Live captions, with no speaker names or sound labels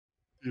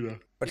Athena.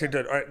 Okay,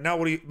 good. All right, now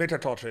what do you make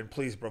that tall train,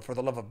 please, bro? For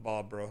the love of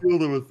Bob, bro.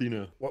 Field of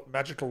Athena. What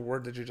magical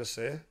word did you just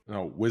say?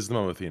 No, wisdom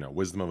of Athena.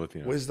 Wisdom of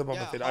Athena. Wisdom of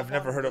Yeah, Athena. hop I've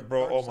never on heard the of,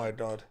 bro. dark Oh my side.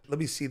 god. Let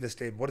me see this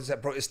name. What is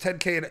that, bro? Is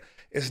 10K?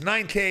 Is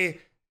 9K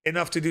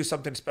enough to do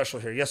something special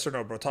here? Yes or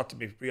no, bro? Talk to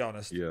me. Be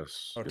honest.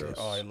 Yes. Okay. Yes.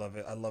 Oh, I love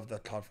it. I love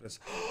that confidence.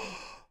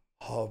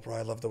 Oh, bro,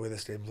 I love the way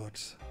this game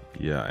looks.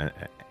 Yeah,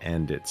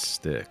 and it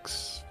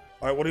sticks.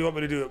 All right, what do you want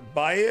me to do?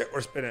 Buy it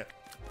or spin it?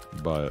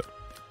 But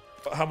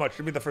How much?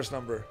 Give me the first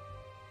number.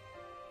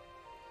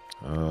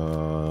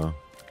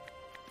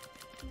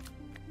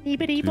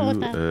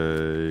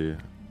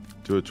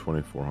 do a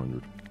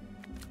 2400.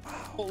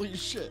 Holy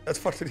shit. That's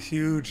fucking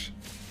huge.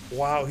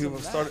 Wow, he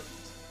was started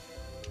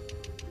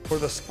for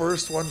the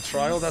first one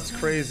trial. That's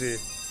crazy.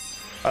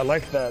 I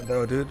like that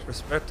though, dude.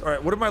 Respect. All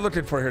right, what am I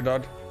looking for here,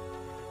 dog?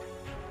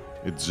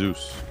 It's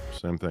Zeus.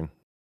 Same thing.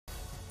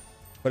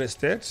 But it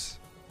sticks.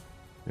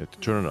 Yeah,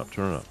 turn it up.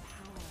 Turn it up.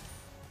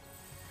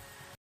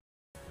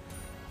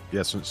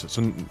 Yeah.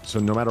 So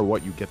no matter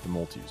what, you get the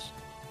multis.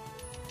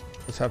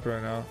 What's happening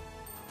right now?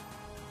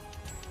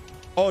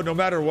 Oh, no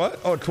matter what?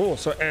 Oh, cool.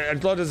 So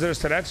as long as there's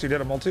 10x, you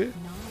did a multi?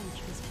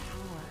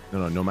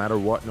 No matter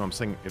what. No, I'm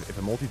saying if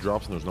a multi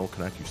drops and there's no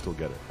connect, you still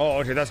get it. Oh,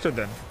 okay, that's good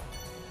then.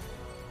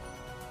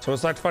 So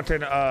it's like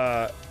fucking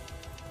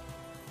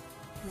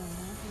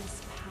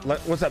like,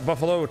 what's that,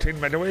 Buffalo Teen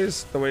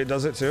Meadoways? The way it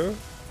does it too?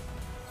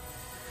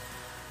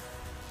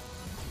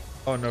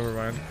 Oh, never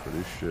mind.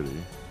 Pretty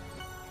shitty.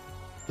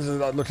 This is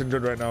not looking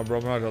good right now, bro.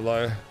 I'm not gonna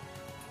lie.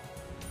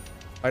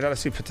 I gotta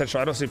see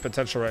potential. I don't see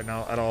potential right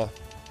now at all.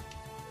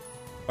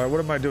 All right, what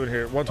am I doing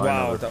here? What's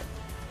wow?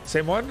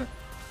 Same one?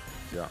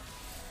 Yeah.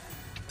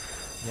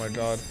 Oh my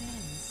god.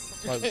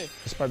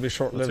 This might be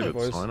short-lived,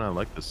 boys. Sign. I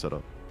like this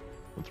setup.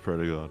 Let's pray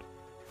to God.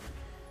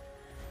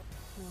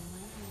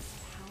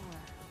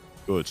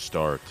 Good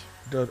start.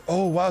 Dude.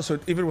 Oh wow, so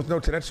even with no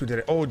 10x we did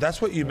it. Oh,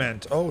 that's what you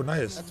meant. Oh,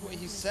 nice. That's what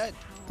he said.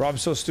 Bro, I'm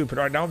so stupid.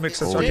 All right, now it makes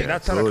sense. Oh, Okay, yeah.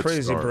 that's kind of Good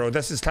crazy, start. bro.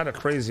 This is kind of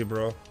crazy,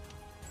 bro.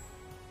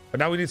 But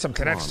now we need some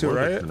connects too,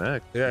 right?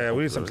 Connect? Yeah,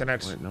 we need some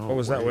connects. Wait, no, what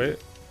was that? Wait.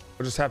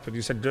 What just happened?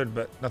 You said good,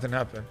 but nothing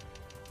happened.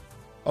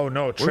 Oh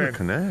no, Where train. the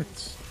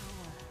connects?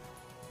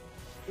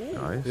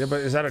 Nice. Yeah,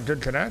 but is that a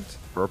good connect?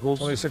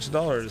 Purples? Only $6.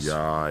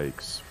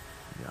 Yikes.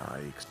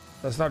 Yikes.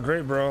 That's not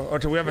great, bro.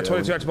 Okay, we have a Yeah,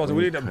 22x multi.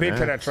 We need a big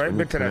connect, right?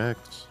 Big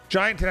connect. Connects.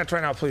 Giant connect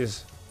right now,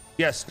 please.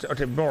 Yes.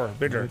 Okay, more,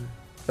 bigger.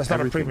 That's not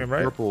a Everything premium,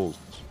 right? Purples.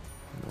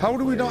 How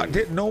do we not way.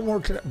 get no more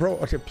connect, bro?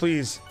 Okay,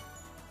 please.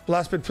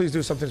 Last bid, please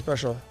do something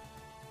special.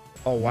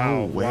 Oh wow,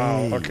 No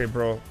wow. way. Okay,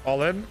 bro.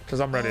 All in, cause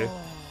I'm ready.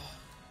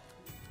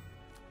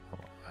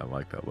 I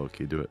like that,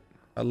 low-key. Do it.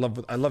 I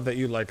love that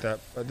you like that.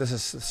 But this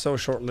is so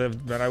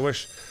short-lived, man. I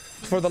wish,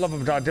 for the love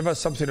of God, give us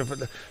something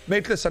to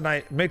make this a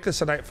night. Make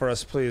this a night for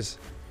us, please.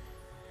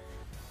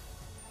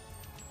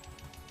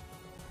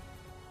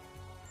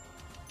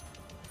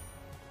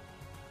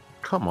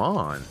 Come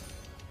on.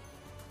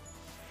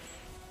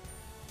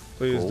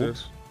 Please, Gold? dude.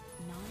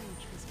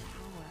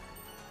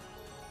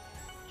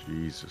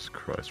 Jesus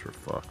Christ, we're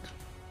fucked.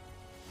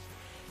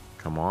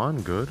 Come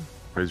on, good.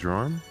 Raise your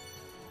arm.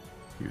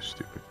 You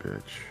stupid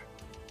bitch.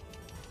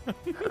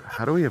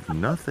 How do we have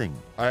nothing?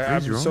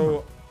 I'm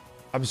so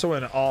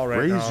in awe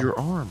right now. Raise your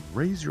arm.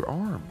 Raise your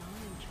arm.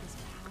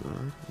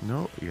 Good.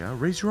 No, yeah.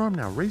 Raise your arm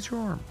now. Raise your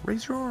arm.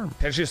 Raise your arm.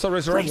 Can she still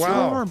raise her arm? Raise your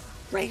Wow. arm.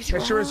 Raise your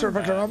Can she raise her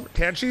fucking arm?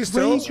 Can she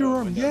still? Raise your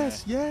arm.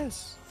 Yes,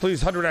 yes.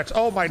 Please, 100x.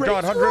 Oh my Raise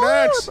God, your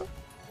 100x. arm.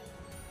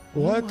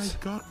 What? Oh my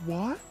God,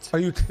 what? Are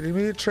you kidding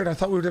me, Trent? I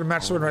thought we were gonna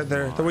match the win right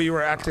there. The way you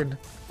were acting.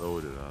 So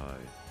did I.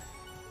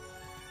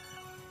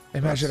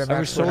 Imagine I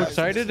was so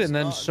excited and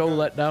then so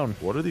let down.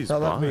 What are these That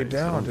let buys? me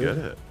down, I don't dude.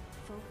 get it.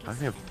 I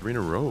think I have 3 in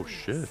a row.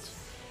 Shit.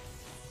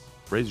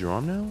 Raise your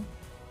arm now?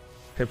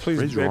 Hey, please,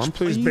 Raise your bitch. arm,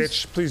 Please, please.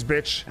 bitch. Please,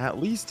 bitch. At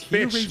least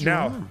here, Bitch, raise your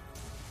now. arm.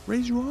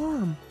 Raise your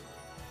arm.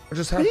 What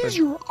just happened? Raise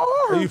your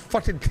arm. Are you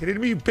fucking kidding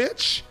me, you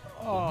bitch?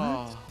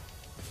 Oh.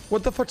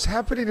 What the fuck's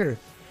happening here?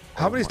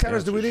 How many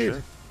status do we need?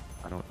 Shit.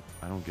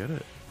 I don't get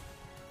it.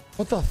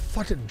 What the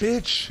fucking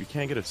bitch? You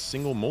can't get a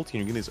single multi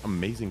and you're getting these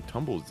amazing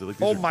tumbles. They're like,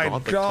 these Oh are my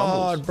godlike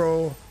God, tumbles.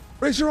 bro.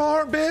 Raise your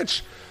arm,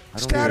 bitch. I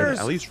don't get it. Scatters.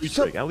 At least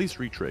retrig. At least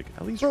retrig.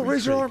 At least Bro, retrig.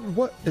 raise your arm.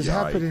 What is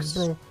happening, Yikes.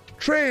 bro?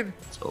 Train.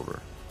 It's over.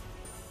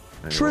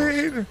 And you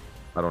Train. lost.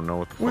 I don't know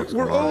what the fuck's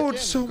We're going on. owed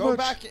so Go much.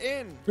 back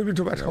in. We can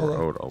do back. Yeah, Hold we're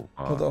on. owed a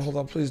lot. Hold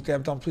on. Please,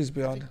 damn, Dom, please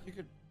be on. You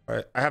could. All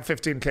right, I have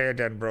 15K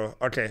again, bro.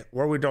 Okay,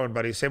 where are we going,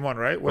 buddy? Same one,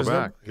 right? Wisdom?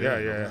 back. Yeah,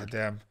 Yeah, go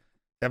yeah. back.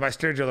 Damn, I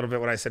scared you a little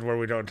bit when I said where are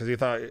we going because you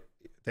thought,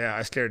 yeah,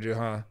 I scared you,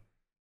 huh? That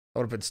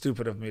would have been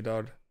stupid of me,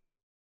 dog.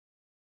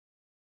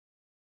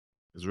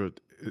 Is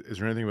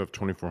there anything above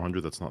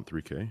 2400 that's not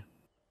 3K?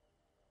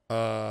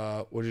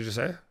 What did you just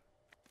say? Is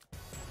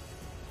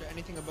there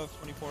anything above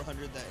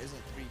 2400 that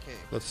isn't 3K?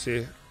 Let's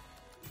see.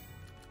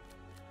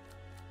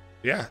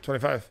 Yeah,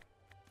 25.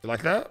 You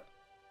like that?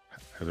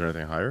 Is there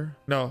anything higher?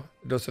 No,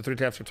 it goes to 3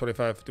 taps for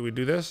 25. Do we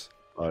do this?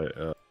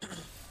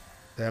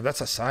 Damn,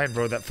 that's a sign,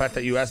 bro. That fact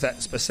that you asked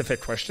that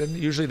specific question.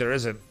 Usually there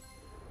isn't.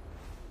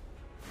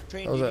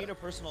 Train, How's do you that? need a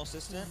personal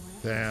assistant?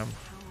 Damn.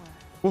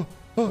 Oh,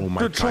 Oh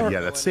my good god, char. yeah,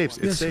 that saves.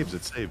 It Yes. saves,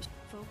 it saves.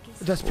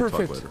 That's We'll talk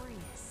perfect. later.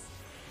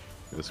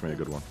 Yeah, this is gonna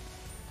be a good one.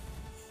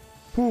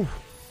 Whew.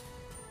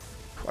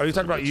 Are you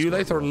talking about you,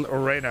 Lath, or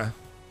Reyna?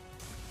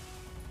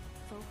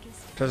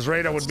 Because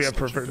Reyna would be a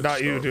perfect.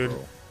 Not you, dude.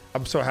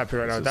 I'm so happy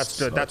right now. That's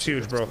good. That's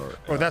huge, bro.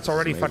 Oh, that's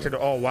already fucking.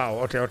 Oh, wow.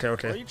 Okay, okay, Why are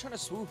okay. you trying to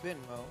swoop in,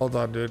 Mo? Hold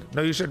on, dude.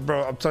 No, you should,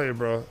 bro. I'm telling you,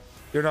 bro.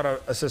 You're not an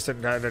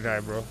assistant guy,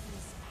 bro.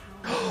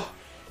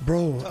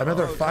 Bro,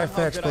 another Oh, 5 how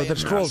facts, good bro. I The am.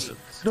 scrolls. Massive.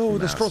 No, the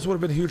Massive. scrolls would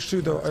have been huge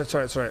too, though. It's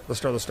alright, it's alright.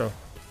 Let's go, let's go.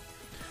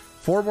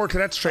 4 more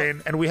cadets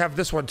train, and we have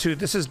this one too.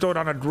 This is going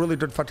on a really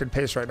good fucking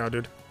pace right now,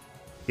 dude.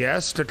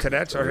 Yes, the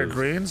cadets are the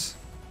greens.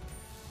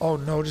 Oh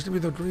no, just give me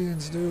the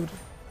greens, dude.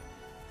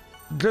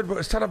 Good, but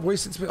it's kind of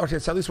wasted spin. Okay,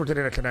 so at least we're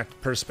getting a connect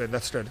per spin.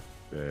 That's good.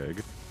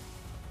 Big.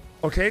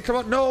 Okay, come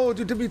on. No,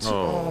 dude, did me too.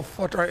 Oh. Oh,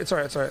 fuck. Alright, it's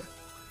alright, it's alright.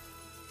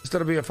 It's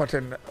gonna be a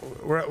fucking.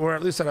 We're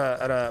at least at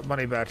a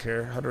money back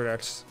here.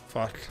 100x.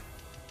 Fuck.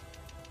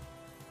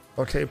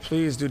 Okay,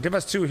 please, dude. Give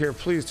us 2 here,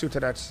 please. 2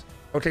 cadets.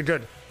 Okay,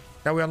 good.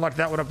 Now we unlock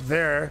that one up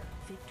there.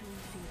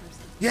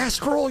 Yes,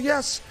 scroll.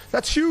 Yes,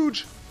 that's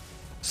huge.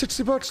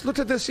 $60. Look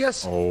at this.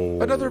 Yes. Oh.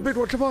 Another big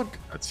one. Come on.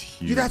 That's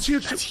huge. Yeah, that's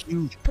huge. That's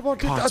huge. Come on,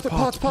 get Pots, the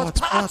pots,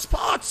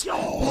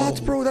 pots,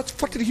 bro. That's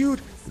fucking huge.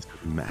 This is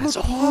Look,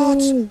 massive.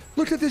 pots.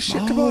 Look at this shit.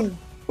 Come on.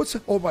 What's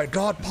that? Oh my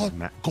god, pot.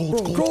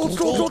 Gold, Bro,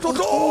 gold,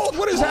 gold.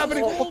 What is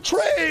happening?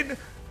 Train.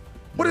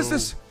 What is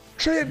this?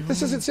 Train.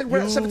 This is insane. We're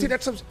at 17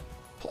 XMs.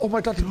 Oh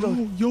my god.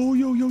 Yo.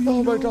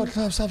 Oh my god.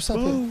 Stop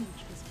it.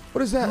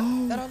 What is that?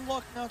 That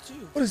unlocked now too.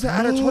 What is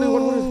that? Out of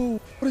 21.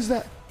 What is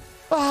that?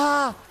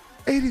 Ah,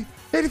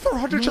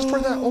 8,400 just for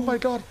that. Oh my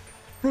god.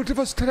 Bro, give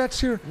us cadets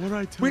here. What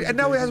I tell you, And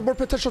now it baby? has more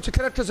potential to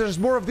connect because there's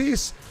more of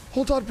these.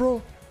 Hold on,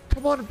 bro.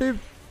 Come on, babe.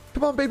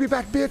 Come on, baby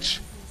back, bitch.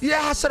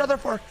 Yes, another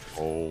 4.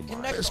 Oh my.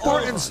 Connect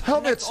Spartans,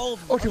 helmets. all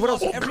of them. Okay, what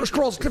else? Unlock everything.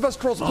 Scrolls. Give us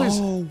scrolls, please.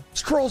 Oh.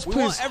 Scrolls, We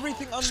please. want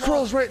everything unlocked.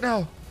 Scrolls right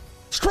now.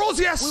 Scrolls,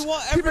 yes. We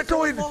want Keep it everything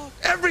going. unlocked.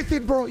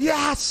 Everything, bro.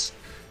 Yes.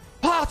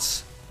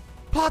 Pots.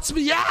 Pots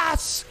me.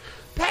 Yes.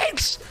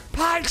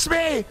 Pikes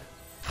me.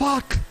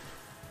 Fuck.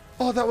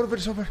 Oh, that would have been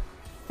so much.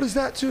 What is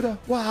that, Tuna?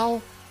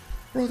 Wow.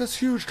 Bro, that's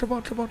huge. Come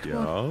on.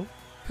 Yeah.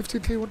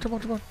 15k one. Come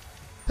on.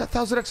 That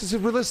 1000x is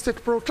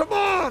realistic, bro. Come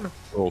on.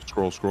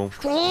 Scroll.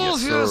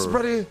 Scrolls, yes, sir.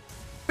 buddy.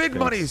 Big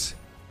monies.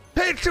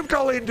 Keep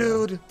going,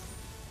 dude.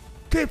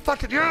 Keep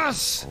fucking,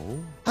 yes. Oh.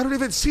 I don't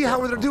even see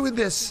how they're doing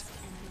this.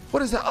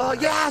 What is that? Oh,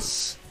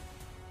 yes.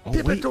 Oh,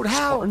 Keep it, dude.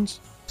 How?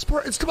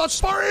 Spartans, come on,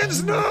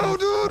 Spartans. No,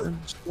 dude.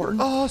 Spartans.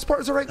 Oh,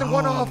 Spartans are right the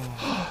one off.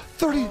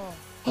 30.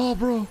 Oh,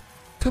 bro.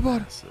 Come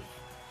on.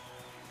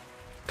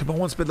 Come on,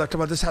 one spin left.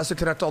 Come on, this has to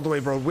connect all the way,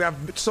 bro. We have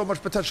so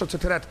much potential to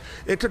connect.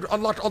 It could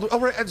unlock all the way. All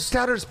right, and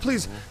scatters,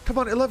 please. Come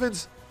on,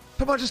 11s.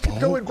 Come on, just keep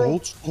going, bro.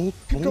 Keep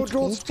going,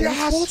 golds.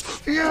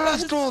 Yes.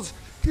 Yes, golds.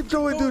 Keep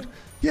going, dude.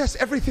 Yes,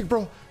 everything,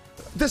 bro.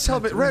 This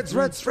helmet, reds,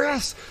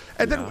 yes.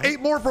 And then 8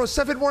 more, bro.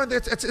 7 more. And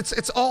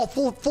it's all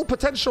full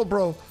potential,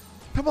 bro.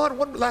 Come on,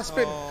 one last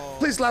spin.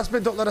 Please, last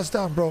spin, don't let us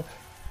down, bro.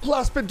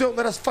 Last spin, don't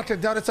let us fucking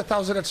down. It's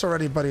 1000x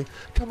already, buddy.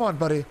 Come on,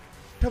 buddy.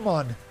 Come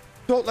on.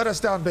 Don't let us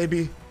down,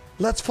 baby.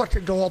 Let's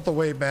fucking go all the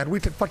way, man. We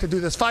can fucking do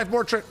this. 5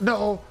 more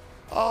No.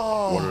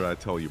 Oh. What did I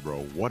tell you, bro?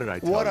 What did I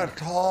tell you? What a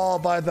call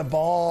by the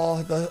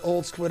ball. The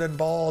old squid and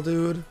ball,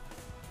 dude.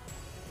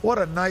 What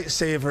a night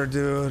saver,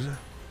 dude.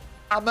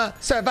 I'm a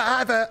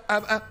survivor.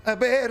 I'm a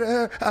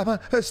better. I'm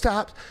a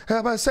stop. I'm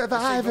a Go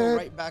survivor.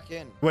 right back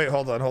in. Wait,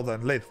 hold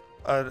on. Lath,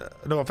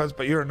 no offense,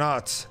 but you're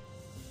not.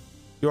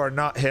 You are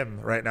not him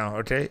right now,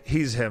 okay?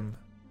 He's him.